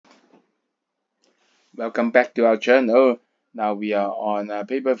Welcome back to our channel. Now we are on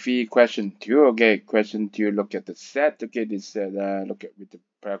paper 3 question 2. Okay, question 2, look at the set. Okay, this look at with the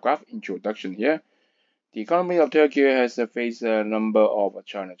paragraph introduction here. The economy of Turkey has faced a number of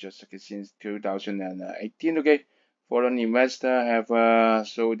challenges since 2018. Okay, foreign investors have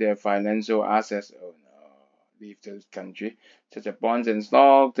sold their financial assets. Oh no, leave the country, such as bonds and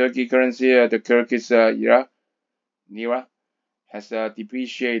stock. Turkey currency, the Turkish lira has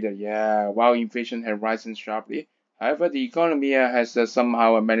depreciated, yeah, while inflation has risen sharply. However, the economy has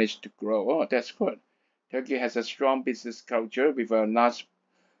somehow managed to grow. Oh, that's good. Turkey has a strong business culture with a large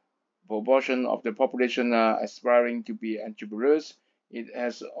proportion of the population aspiring to be entrepreneurs. It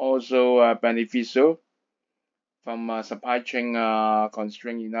has also beneficial from supply chain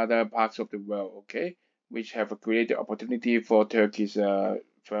constraints in other parts of the world, okay, which have created opportunity for Turkey's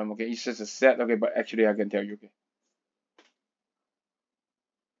firm. Okay, it's just a set, okay, but actually I can tell you, okay,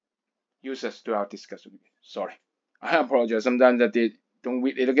 users to our discussion. Okay. Sorry, I apologize. Sometimes that they don't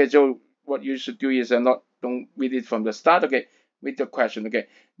read it. Okay, so what you should do is not don't read it from the start. Okay, with the question. Okay,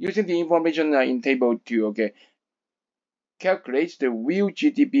 using the information in table 2. Okay, calculate the real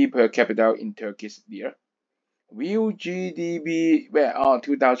GDP per capita in Turkish lira. Real GDP, where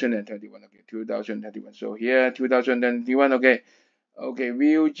 2021. Okay, 2021. So here 2021. Okay,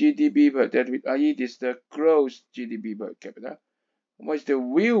 real GDP per capita. I.e., this is the gross GDP per capita. What's the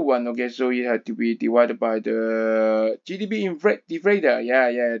real one? Okay, so it had to be divided by the GDP deflator.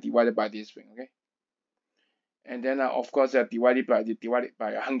 Yeah, divided by this thing. Okay, and then of course divided by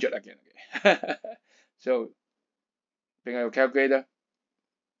 100 again. Okay, so bring out your calculator,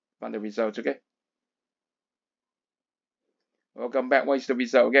 find the results. Okay, welcome back. What is the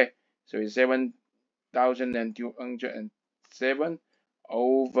result? Okay, so it's 7,207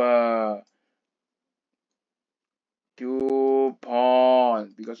 over 2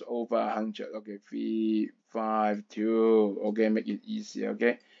 point because over 100. Okay, 352. Okay, make it easy.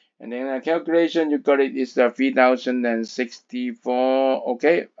 Okay, and then calculation you got it is 3064.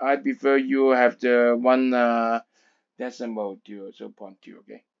 Okay, I prefer you have the one decimal two, so 0.2.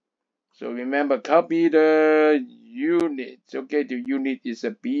 Okay, so remember copy the units. Okay, the unit is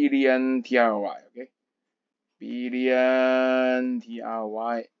a billion TRY. Okay, billion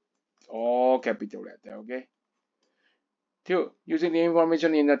TRY, all capital letter. Okay. 2. Using the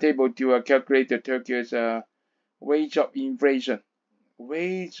information in the table to calculate the Turkey's wage of inflation.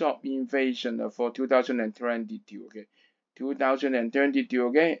 Wage of inflation for 2022. Okay, 2022.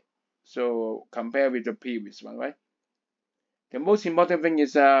 Okay, so compare with the previous one, right? The most important thing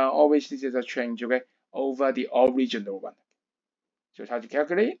is always this is a change. Okay, over the original one. So how to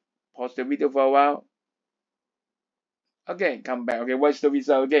calculate? Pause the video for a while. Okay, come back. Okay, what's the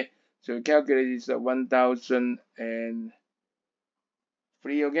result? Okay, so calculate is 1,003.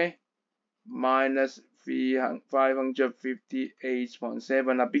 Okay, minus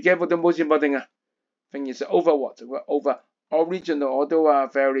 558.7. Be careful, the most important thing is over what? Over original, although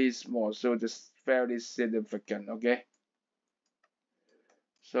very small, so this very significant. Okay,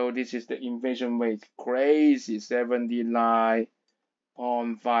 so this is the inflation rate, crazy,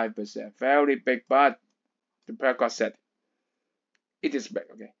 79.5%, very big, but the paragraph said it is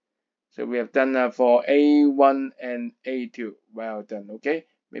big. Okay, so we have done for A1 and A2. Well done. Okay,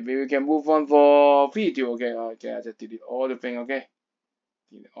 maybe we can move on for V2. Okay, okay, I just did it all the thing. Okay,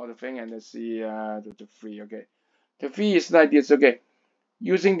 did all the thing, and let's see the 3. Okay, the 3 is like this. Okay,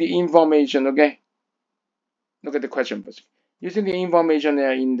 using the information. Okay, look at the question first. Using the information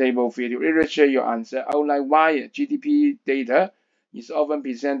in table 3, illustrate your answer. Outline why GDP data is often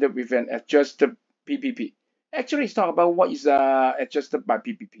presented with an adjusted PPP. Actually, it's not about what is adjusted by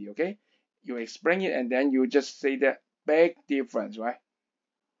PPP. Okay, you explain it and then you just say the big difference, right?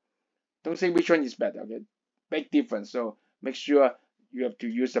 Don't say which one is better. Okay, big difference. So make sure you have to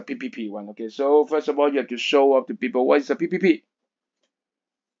use the PPP one. Okay, so first of all, you have to show up to people what is a PPP.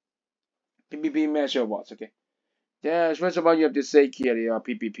 PPP measure what? Okay. Yeah, first of all, you have to say clearly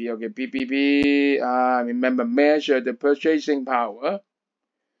PPP. Okay, PPP. Remember, measure the purchasing power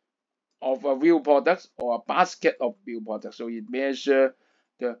of a real product or a basket of real products. So it measure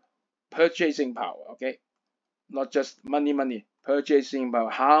the purchasing power. Okay, not just money. Purchasing power.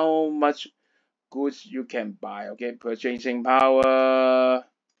 How much goods you can buy. Okay, purchasing power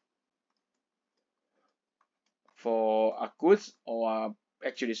for a goods or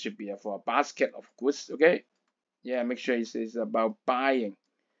actually should be for a basket of goods. Okay, yeah, make sure it's about buying.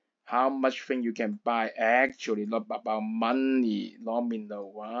 How much thing you can buy actually, not about money,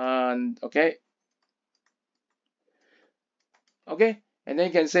 nominal one. Okay, okay, and then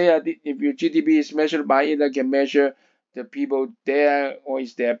you can say if your GDP is measured by it, I can measure the people there, or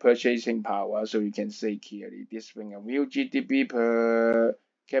is their purchasing power. So you can say clearly this being a real GDP per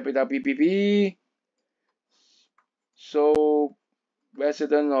capita PPP. So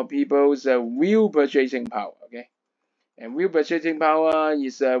resident or people's real purchasing power, okay? And real purchasing power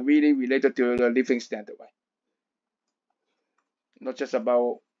is really related to the living standard, right? Not just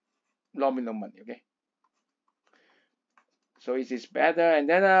about nominal money, okay? So it is better. And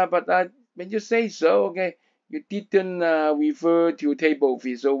then, but when you say so, okay, you didn't refer to table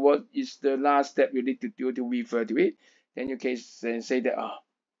fee. So what is the last step you need to do to refer to it? Then you can say that,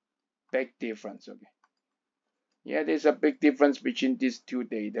 big difference, okay? Yeah, there's a big difference between these two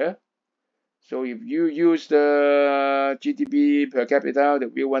data. So if you use the GDP per capita, the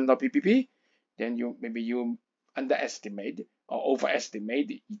real one, not PPP, then maybe you underestimate or overestimate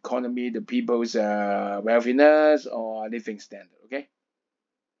the economy, the people's wealthiness or living standard.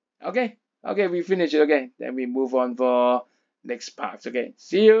 Okay, okay, we finish it. Okay, then we move on for next part. Okay,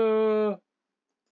 see you.